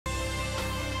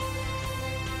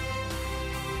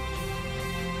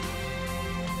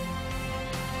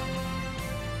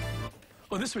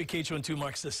Well, this week, KHON2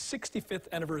 marks the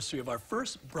 65th anniversary of our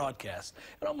first broadcast.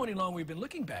 And all morning long, we've been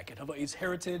looking back at Hawaii's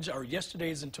heritage, our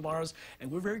yesterdays and tomorrows,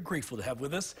 and we're very grateful to have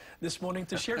with us this morning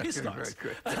to share his thoughts.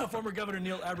 Former Governor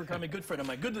Neil Abercrombie, good friend of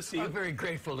mine. Good to see you. I'm very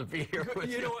grateful to be here with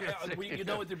you. You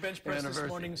know, with your bench press this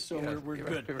morning, so yes, we're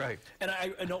good. Right. And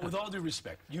I know, with all due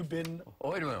respect, you've been...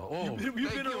 Oh, wait a minute. Oh,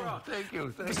 you've been around. Thank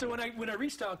you. So when I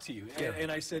reached out to you, and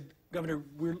I said, Governor,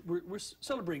 we're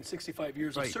celebrating 65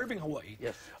 years of serving Hawaii.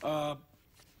 Yes.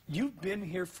 You've been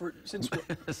here since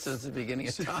since the beginning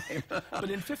of time. But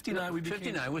in '59 we became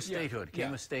 59 was statehood.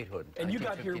 Came with statehood. And you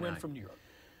got here when from New York?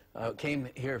 Came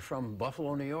here from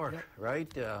Buffalo, New York. Right.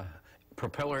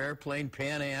 Propeller airplane,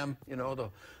 Pan Am. You know the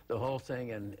whole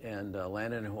thing, and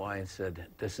landed in Hawaii and said,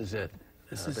 "This is it.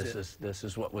 This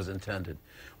is what was intended."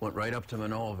 Went right up to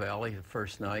Manoa Valley the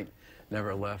first night.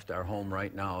 Never left. Our home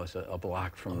right now is a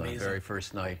block from the very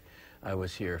first night I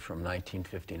was here from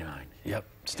 1959. Yep.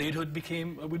 Statehood we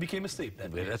became a state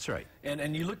that day. That's right.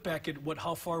 And you look back at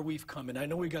how far we've come, and I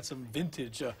know we got some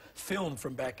vintage film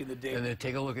from back in the day. And then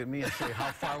take a look at me and say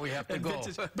how far we have to go.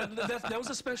 But that was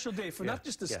a special day for not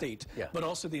just the state, but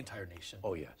also the entire nation.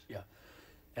 Oh yes. Yeah.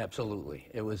 Absolutely.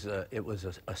 It was a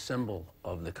symbol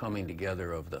of the coming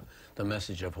together of the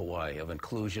message of Hawaii, of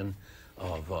inclusion,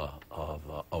 of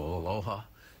aloha.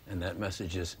 And that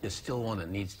message is still one that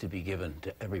needs to be given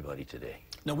to everybody today.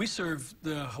 Now, we served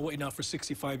Hawaii now for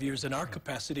 65 years in our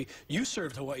capacity. You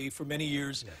served Hawaii for many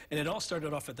years, and it all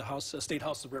started off at the State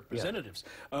House of Representatives.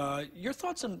 Your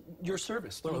thoughts on your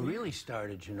service? Well, it really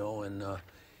started, you know, in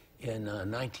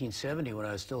 1970 when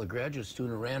I was still a graduate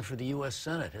student and ran for the U.S.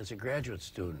 Senate as a graduate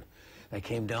student. I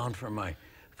came down for my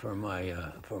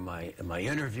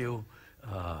interview,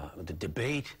 the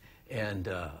debate. And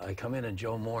I come in, and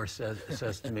Joe Moore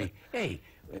says to me, "Hey,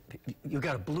 you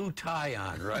got a blue tie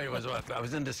on, right?" I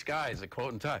was in disguise, a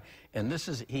coat and tie. And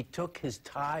he took his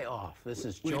tie off. This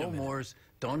is Joe Moore's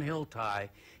Dunhill tie.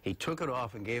 He took it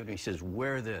off and gave it to me. He says,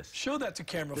 "Wear this." Show that to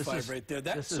camera 5 right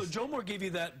there. So Joe Moore gave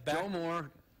you that back? Joe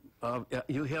Moore.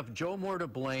 You have Joe Moore to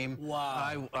blame.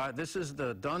 Wow. This is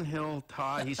the Dunhill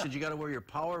tie. He said, you got to wear your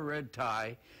power red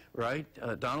tie, right?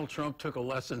 Donald Trump took a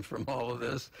lesson from all of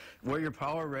this. Wear your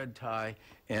power red tie,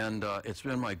 and it's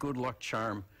been my good luck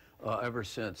charm ever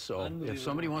since. So if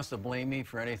somebody wants to blame me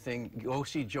for anything, go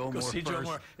see Joe Moore first. Joe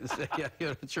Moore. Yeah,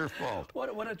 it's your fault.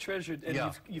 What a treasure. And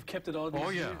you've kept it all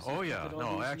these years. Oh, yeah.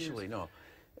 No, actually, no.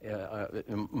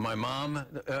 My mom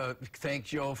thanked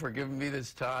Joe for giving me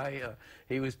this tie.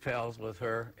 He was pals with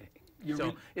her.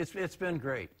 So it's been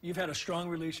great. You've had a strong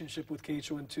relationship with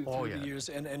KHON2 through the years,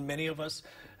 and many of us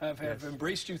have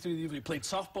embraced you through the years. We played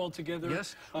softball together.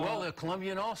 Yes. Well, the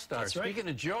Columbian All-Stars. Right. Speaking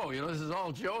of Joe, you know, this is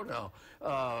all Joe now.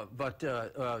 But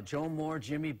Joe Moore,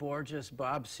 Jimmy Borges,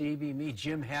 Bob Seavey, me,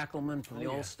 Jim Hackelman from the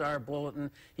All-Star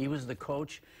Bulletin. He was the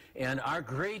coach. And our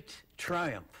great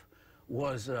triumph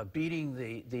was beating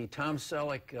the Tom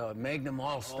Selleck Magnum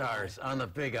All-Stars on the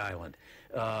Big Island.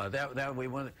 That we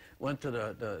went to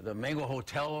the Mango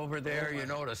Hotel over there, you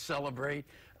know, to celebrate.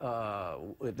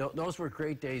 Those were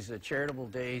great days, the charitable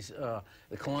days. The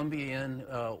Columbian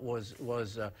was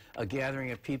a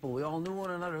gathering of people. We all knew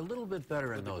one another a little bit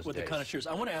better in those days. With the connoisseurs.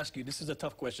 I want to ask you, this is a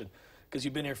tough question, because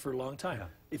you've been here for a long time.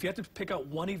 If you had to pick out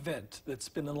one event that's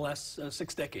been in the last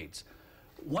 6 decades,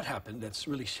 what happened that's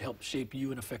really helped shape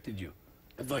you and affected you?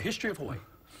 The history of Hawaii.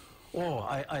 Oh,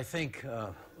 I think,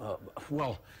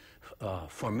 for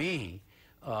me,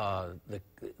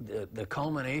 the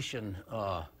culmination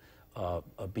of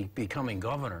becoming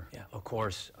governor, of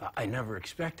course, I never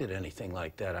expected anything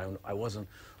like that. I wasn't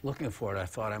looking for it. I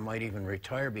thought I might even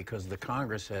retire because the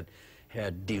Congress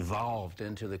had devolved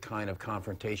into the kind of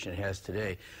confrontation it has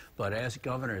today. But as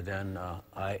governor then,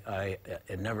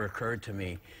 it never occurred to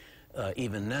me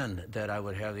even then that I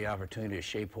would have the opportunity to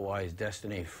shape Hawaii's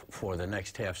destiny for the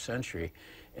next half century.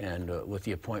 And with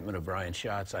the appointment of Brian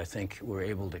Schatz, I think we're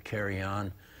able to carry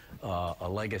on a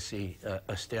legacy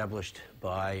established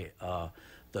by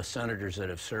the senators that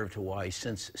have served Hawaii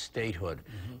since statehood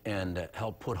and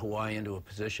help put Hawaii into a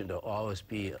position to always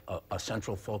be a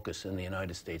central focus in the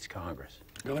United States Congress.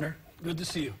 Governor, good to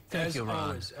see you. Thank you,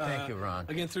 Ron. Thank you, Ron.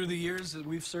 Again, through the years,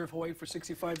 we've served Hawaii for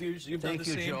 65 years. You've done the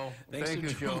same. Joe. Thank you,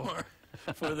 Joe.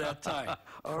 For that time.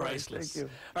 Priceless. Thank you.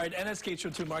 All right, and as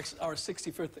KHON2 marks our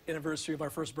 65th anniversary of our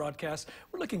first broadcast,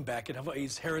 we're looking back at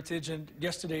Hawaii's heritage and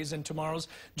yesterdays and tomorrows.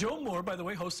 Joe Moore, by the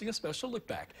way, hosting a special look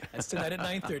back. That's tonight at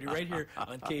 9:30 right here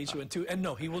on KHON2. And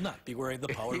no, he will not be wearing the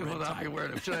power red tie. He will not be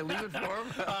wearing it. Should I leave it for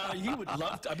him? He would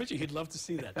love to. I bet you he'd love to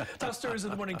see that. Top stories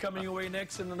of the morning coming your way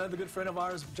next, and another good friend of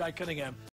ours, Jai Cunningham.